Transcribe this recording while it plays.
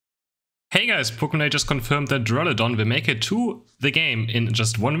Hey guys, Pokemon just confirmed that Duraludon will make it to the game in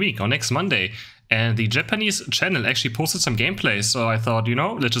just 1 week, or next Monday. And the Japanese channel actually posted some gameplay, so I thought, you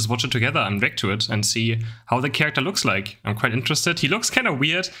know, let's just watch it together and react to it and see how the character looks like. I'm quite interested. He looks kind of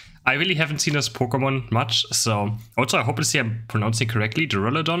weird. I really haven't seen this Pokemon much, so... Also, I hope to see I'm pronouncing correctly.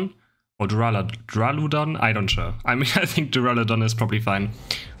 Duraludon? Or Duraludon? I don't know. I mean, I think Duraludon is probably fine.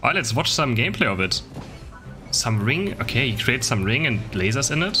 Alright, let's watch some gameplay of it. Some ring? Okay, he creates some ring and lasers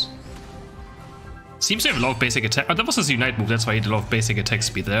in it. Seems to have a lot of basic attack. Oh, that was his Unite move, that's why he had a lot of basic attack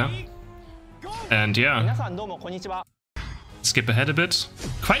speed there. And yeah. Skip ahead a bit.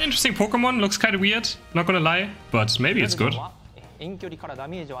 Quite interesting Pokemon, looks kind of weird, not gonna lie, but maybe it's good.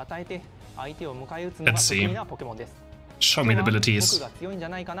 Let's see. Show me the abilities.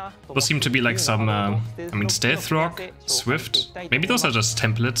 Those seem to be like some, I mean, Stealth Rock, Swift. Maybe those are just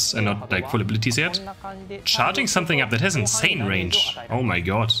templates and not like full abilities yet. Charging something up that has insane range. Oh my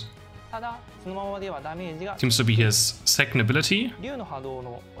god. Seems to be his second ability.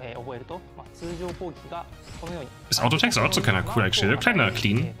 His auto attacks are also kind of cool actually, they're kind of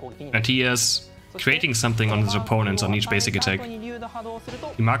clean. And he is creating something on his opponents on each basic attack.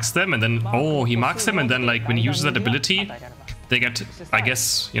 He marks them and then, oh, he marks them and then like when he uses that ability, they get, I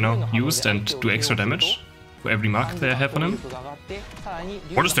guess, you know, used and do extra damage for every mark they have on him.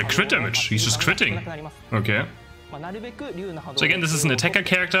 What is the crit damage? He's just critting. Okay. So again, this is an attacker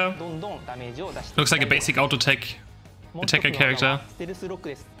character. Looks like a basic auto attack attacker character.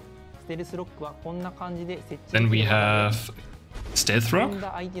 Then we have Stealth Rock.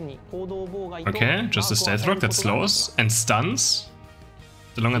 Okay, just a Stealth Rock that slows and stuns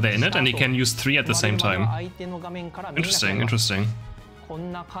the longer they're in it, and he can use 3 at the same time. Interesting, interesting.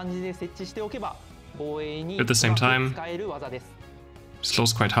 At the same time,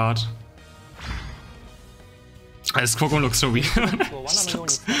 slows quite hard. This Pokemon looks so weird.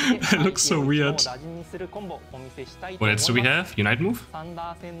 It looks so weird. What else do we have? Unite move?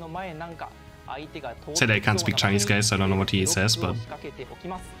 Said I can't speak Chinese, guys, so I don't know what he says, but...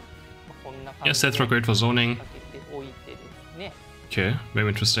 Yeah, Stealth Rock great for zoning. Okay, very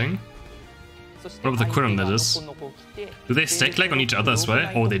interesting. What about the Quirm that is? Do they stack like on each other as well?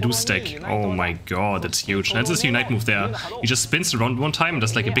 Oh, they do stack. Oh my god, that's huge. That's his Unite move there. He just spins around one time and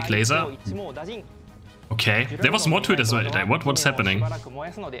does like a big laser. Okay, there was more to it as well. What's happening?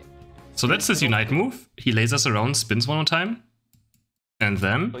 So that's his Unite move. He lasers around, spins one more time. And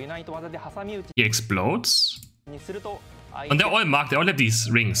then he explodes. And they're all marked, they all have these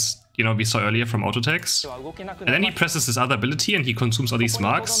rings. You know, we saw earlier from auto attacks. And then he presses his other ability and he consumes all these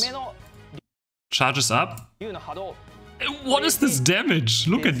marks. Charges up. What is this damage?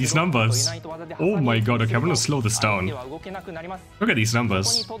 Look at these numbers. Oh my god, okay, I'm gonna slow this down. Look at these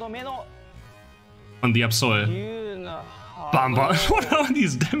numbers. On the Absol. Bam, bam. What are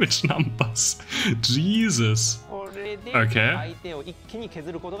these damage numbers? Jesus. Okay.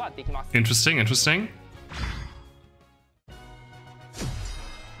 Interesting, interesting.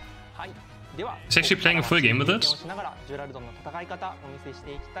 He's actually playing a full game with it.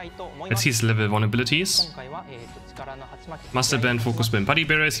 Let's see his level 1 abilities. Master Band, Focus Band, Buddy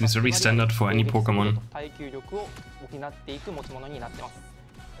Barrier seems very standard for any Pokemon.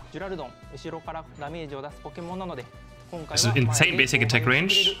 It's an insane basic attack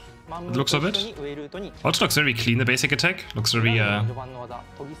range, it looks of it. Also looks very clean, the basic attack. Looks very,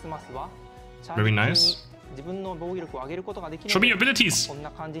 very nice. Show me your abilities!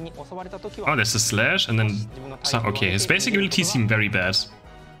 Oh, there's the slash, and then... Okay, his basic abilities seem very bad.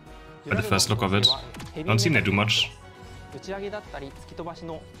 By the first look of it. Don't seem they do much.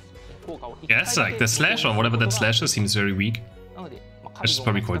 Yes, like the slash, or whatever that slash is, seems very weak. I should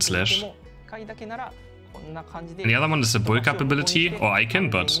probably call it slash. And the other one is a bulk up ability, or icon,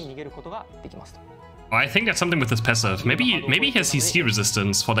 but... Oh, I think that's something with his passive. Maybe he has CC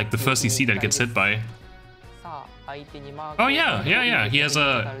resistance for like the first CC that gets hit by. Oh yeah, he has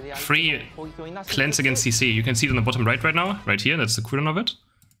a free cleanse against CC. You can see it on the bottom right now, right here, that's the cooldown of it.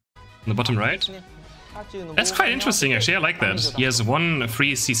 On the bottom right. That's quite interesting actually, I like that. He has 1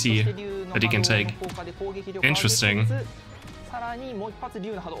 free CC that he can take. Interesting.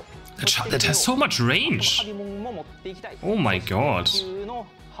 That has so much range! Oh my god.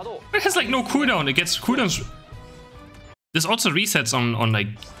 It has like no cooldown, it gets cooldowns... This also resets on like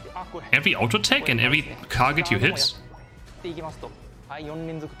every auto attack and every target you hit.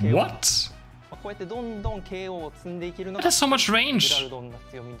 What? It has so much range!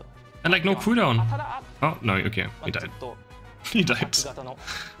 And like no cooldown. Oh, no, okay, he died. He died.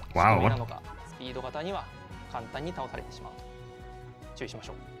 Wow, what?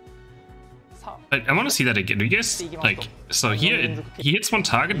 I want to see that again. Do you guys, like, so here he hits one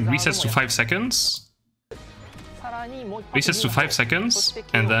target and resets to 5 seconds. Resets to 5 seconds,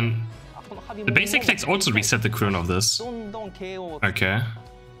 and then the basic attacks also reset the cooldown of this. Okay.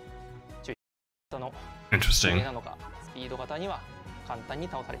 Interesting. I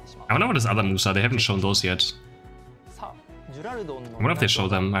wonder what his other moves are. They haven't shown those yet. I wonder if they show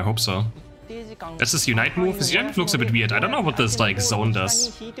them. I hope so. That's his Unite move. His Unite move looks a bit weird. I don't know what this, like, zone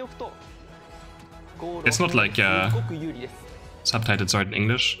does. It's not like subtitled, sorry, in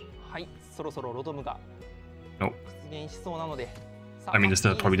English. No. I mean, this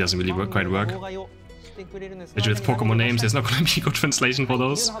probably doesn't really quite work. With Pokemon names, there's not gonna be a good translation for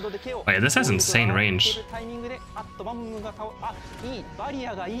those. Oh yeah, this has insane range.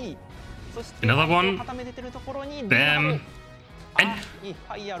 Another one. Bam. And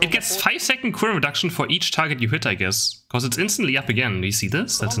it gets 5-second cooldown reduction for each target you hit, I guess. Because it's instantly up again. Do you see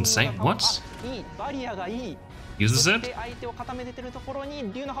this? That's insane. What? Uses it.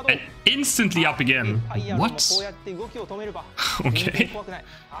 And instantly up again. What? Okay.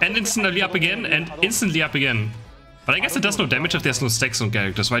 And instantly up again, and instantly up again. But I guess it does no damage if there's no stacks on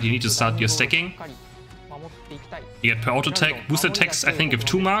characters, right? You need to start your stacking. You get per auto attack. Boost attacks, I think, give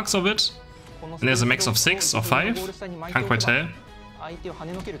 2 marks of it. And there's a max of 6 or 5. Can't quite tell.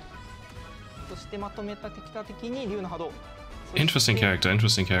 Interesting character,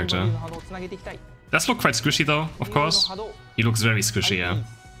 interesting character. Does look quite squishy though, of course. He looks very squishy, yeah.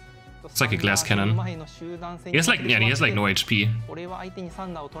 It's like a glass cannon. He has like, yeah, he has like no HP.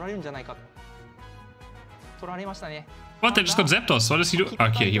 What? They just got Zapdos. What does he do?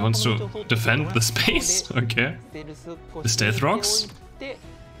 Okay, he wants to defend the space. Okay. The stealth rocks. They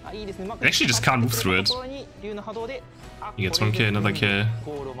actually just can't move through it. He gets 1 kill, another kill.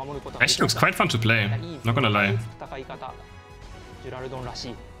 Actually looks quite fun to play, not gonna lie.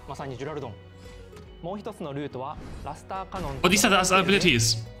 Oh, these are the other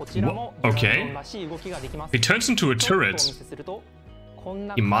abilities. Okay. He turns into a turret.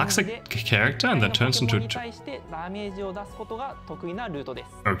 He marks a character and then turns into a turret.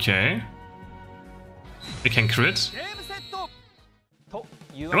 Okay. It can crit.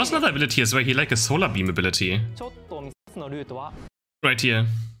 There was another ability as well, he like a solar beam ability. Right here.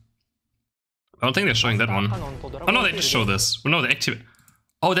 I don't think they're showing that one. Oh no, they just show this. Oh no, they activate.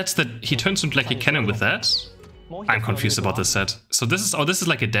 Oh, that's the... he turns into like a cannon with that? I'm confused about this set. So this is... oh, this is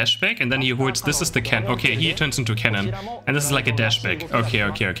like a dashback, and then he holds... this is the cannon. Okay, he turns into a cannon. And this is like a dashback.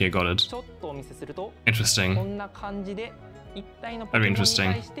 Okay, got it. Interesting. Very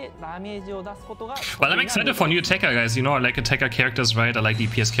interesting. Well, I'm excited for new attacker, guys. You know, I like attacker characters, right? I like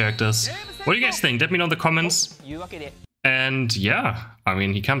DPS characters. What do you guys think? Let me know in the comments. And yeah, I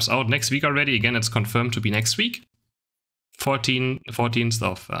mean, he comes out next week already. Again, it's confirmed to be next week. 14th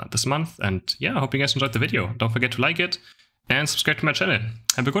of this month. And yeah, I hope you guys enjoyed the video. Don't forget to like it and subscribe to my channel.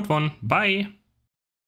 Have a good one. Bye.